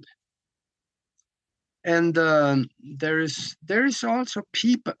mind. And there is also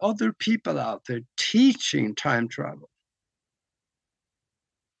other people out there teaching time travel.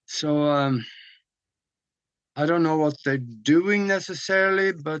 So I don't know what they're doing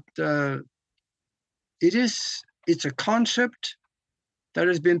necessarily, but it's a concept that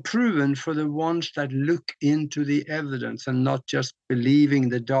has been proven for the ones that look into the evidence and not just believing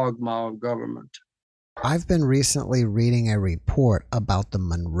the dogma of government. I've been recently reading a report about the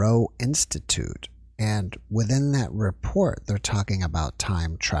Monroe Institute, and within that report, they're talking about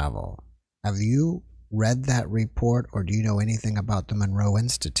time travel. Have you read that report, or do you know anything about the Monroe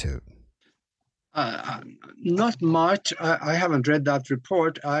Institute? Not much. I haven't read that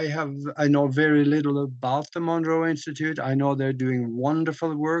report. I know very little about the Monroe Institute. I know they're doing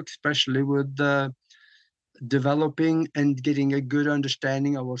wonderful work, especially with developing and getting a good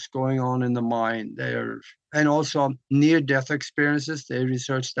understanding of what's going on in the mind. And also near-death experiences. They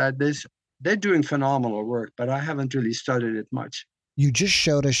research that. They're doing phenomenal work, but I haven't really studied it much. You just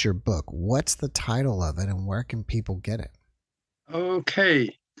showed us your book. What's the title of it, and where can people get it? Okay,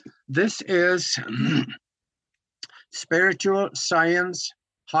 this is Spiritual Science,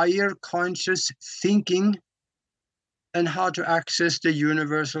 Higher Conscious Thinking, and How to Access the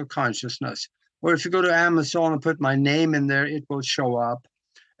Universal Consciousness. Or if you go to Amazon and put my name in there, it will show up.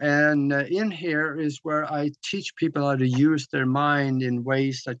 And in here is where I teach people how to use their mind in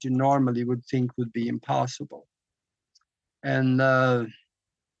ways that you normally would think would be impossible. And I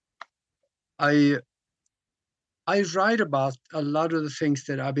write about a lot of the things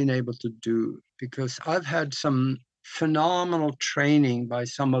that I've been able to do because I've had some phenomenal training by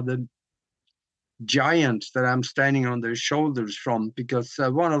some of the giants that I'm standing on their shoulders from, because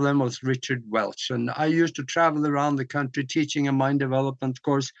one of them was Richard Welch. And I used to travel around the country teaching a mind development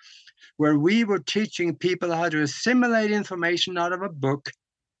course where we were teaching people how to assimilate information out of a book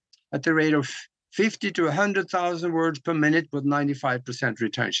at the rate of 50 to 100,000 words per minute with 95%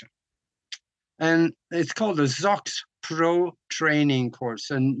 retention. And it's called the Zox Pro training course,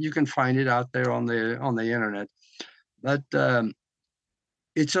 and you can find it out there on the internet. But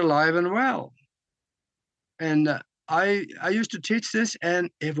it's alive and well. And I used to teach this, and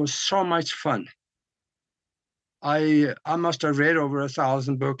it was so much fun. I must have read over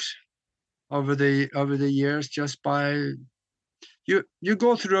 1,000 books over the years just by you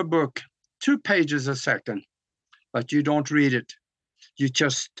go through a book 2 pages a second, but you don't read it. You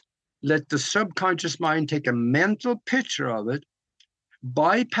just let the subconscious mind take a mental picture of it,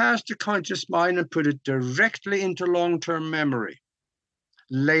 bypass the conscious mind, and put it directly into long-term memory.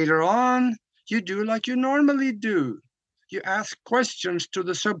 Later on, you do like you normally do. You ask questions to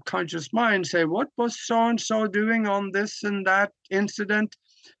the subconscious mind, say, what was so-and-so doing on this and that incident?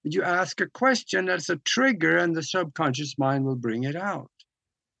 You ask a question that's a trigger, and the subconscious mind will bring it out.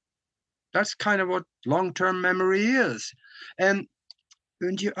 That's kind of what long-term memory is. And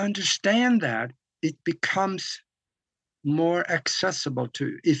when you understand that, it becomes more accessible to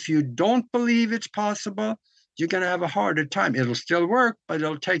you. If you don't believe it's possible, you're going to have a harder time. It'll still work, but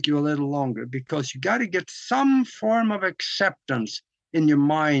it'll take you a little longer because you got to get some form of acceptance in your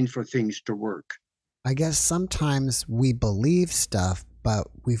mind for things to work. I guess sometimes we believe stuff, but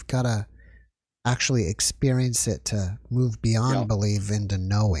we've got to actually experience it to move beyond belief into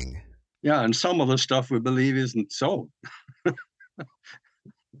knowing. Yeah, and some of the stuff we believe isn't so.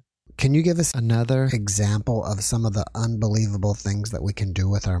 Can you give us another example of some of the unbelievable things that we can do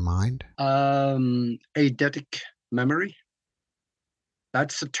with our mind? Eidetic memory.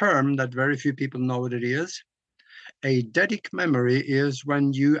 That's a term that very few people know what it is. Eidetic memory is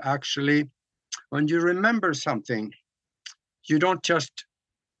when you remember something, you don't just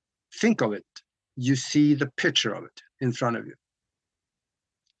think of it, you see the picture of it in front of you.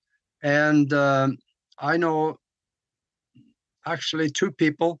 And I know actually 2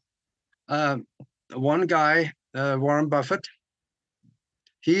 people. One guy, Warren Buffett,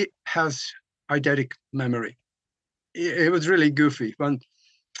 he has eidetic memory. It was really goofy.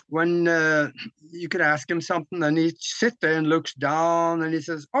 When you could ask him something, and he'd sit there and looks down, and he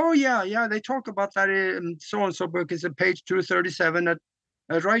says, "Oh yeah, they talk about that in so-and-so book. It's at page 237 at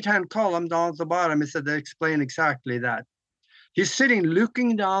right-hand column down at the bottom." He said they explain exactly that. He's sitting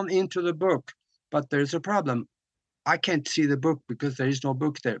looking down into the book, but there's a problem. I can't see the book because there is no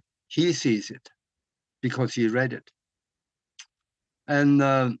book there. He sees it because he read it. And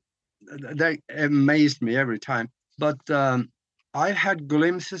that amazed me every time. But I've had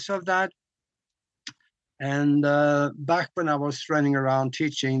glimpses of that. And back when I was running around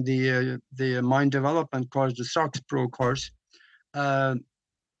teaching the mind development course, the Zox Pro course, I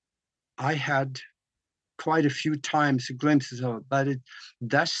had quite a few times glimpses of it. But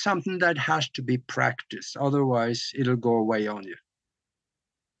that's something that has to be practiced. Otherwise, it'll go away on you.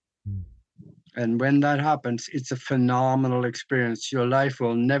 And when that happens, it's a phenomenal experience. Your life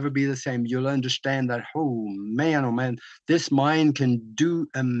will never be the same. You'll understand that, oh man, this mind can do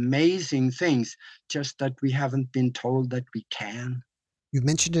amazing things, just that we haven't been told that we can. You've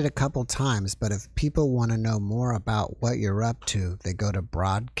mentioned it a couple times, but if people want to know more about what you're up to, they go to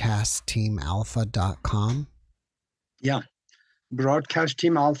broadcastteamalpha.com. Yeah,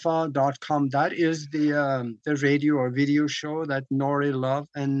 broadcastteamalpha.com. That is the radio or video show that Nori Love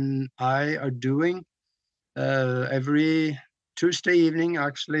and I are doing. every Tuesday evening,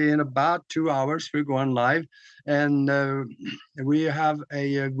 actually, in about 2 hours, we're going live. And we have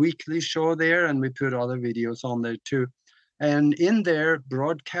a weekly show there, and we put other videos on there too. And in there,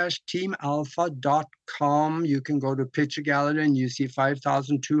 broadcastteamalpha.com, you can go to picture gallery and you see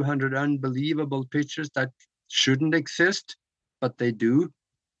 5,200 unbelievable pictures that shouldn't exist, but they do.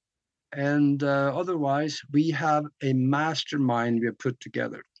 And otherwise, we have a mastermind we have put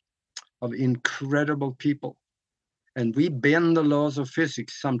together of incredible people. And we bend the laws of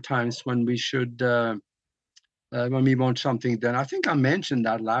physics sometimes when we should, when we want something done. I think I mentioned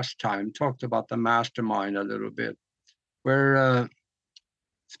that last time, talked about the mastermind a little bit, where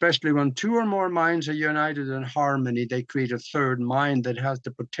especially when two or more minds are united in harmony, they create a third mind that has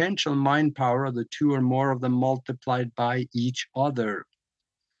the potential mind power of the two or more of them multiplied by each other.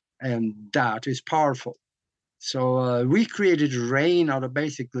 And that is powerful. So we created rain out of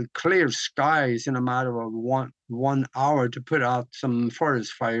basically clear skies in a matter of one hour to put out some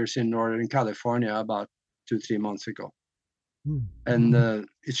forest fires in Northern California about 2-3 months ago. And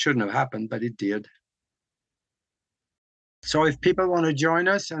it shouldn't have happened, but it did. So if people want to join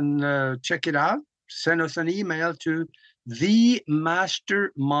us and check it out, send us an email to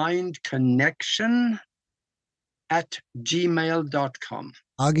themastermindconnection@gmail.com.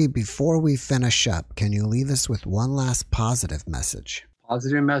 Augie, before we finish up, can you leave us with one last positive message?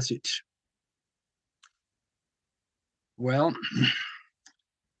 Positive message. Well,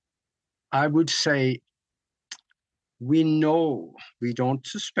 I would say we know, we don't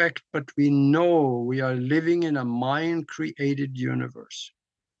suspect, but we know we are living in a mind-created universe.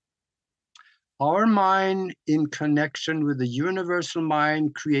 Our mind in connection with the universal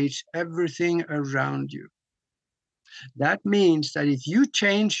mind creates everything around you. That means that if you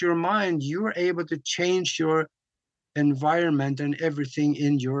change your mind, you are able to change your environment and everything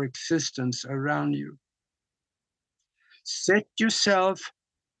in your existence around you. Set yourself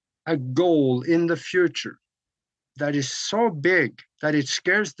a goal in the future that is so big that it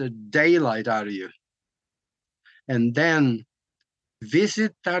scares the daylight out of you. And then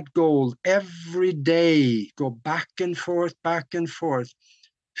visit that goal every day. Go back and forth,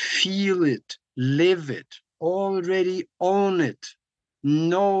 feel it, live it, already own it.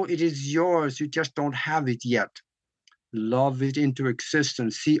 Know it is yours, you just don't have it yet. Love it into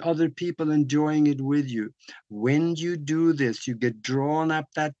existence. See other people enjoying it with you. When you do this, you get drawn up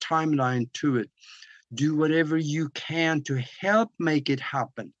that timeline to it. Do whatever you can to help make it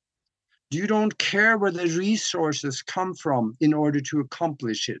happen. You don't care where the resources come from in order to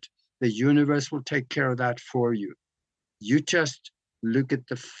accomplish it. The universe will take care of that for you. You just look at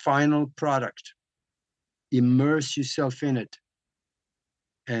the final product, immerse yourself in it.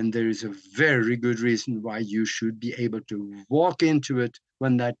 And there is a very good reason why you should be able to walk into it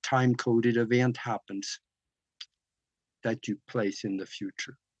when that time-coded event happens that you place in the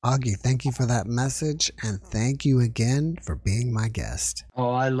future. Augie, thank you for that message, and thank you again for being my guest.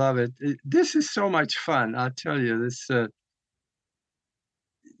 Oh, I love it. This is so much fun. I'll tell you, this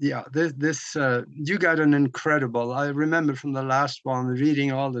you got an incredible, I remember from the last one,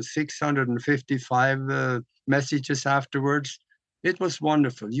 reading all the 655 messages afterwards. It was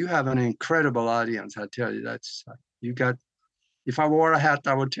wonderful. You have an incredible audience, I tell you. You got, if I wore a hat,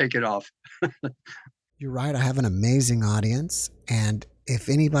 I would take it off. You're right. I have an amazing audience. And if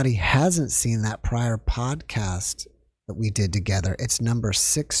anybody hasn't seen that prior podcast that we did together, it's number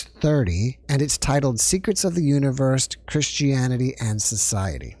 630, and it's titled Secrets of the Universe, Christianity and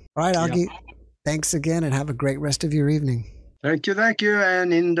Society. All right, Augie, thanks again, and have a great rest of your evening. Thank you.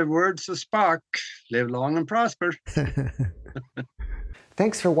 And in the words of Spock, live long and prosper.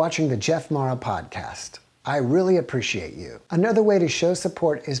 Thanks for watching the Jeff Mara podcast. I really appreciate you. Another way to show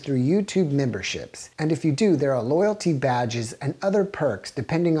support is through YouTube memberships. And if you do, there are loyalty badges and other perks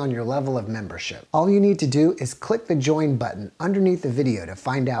depending on your level of membership. All you need to do is click the join button underneath the video to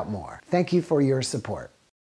find out more. Thank you for your support.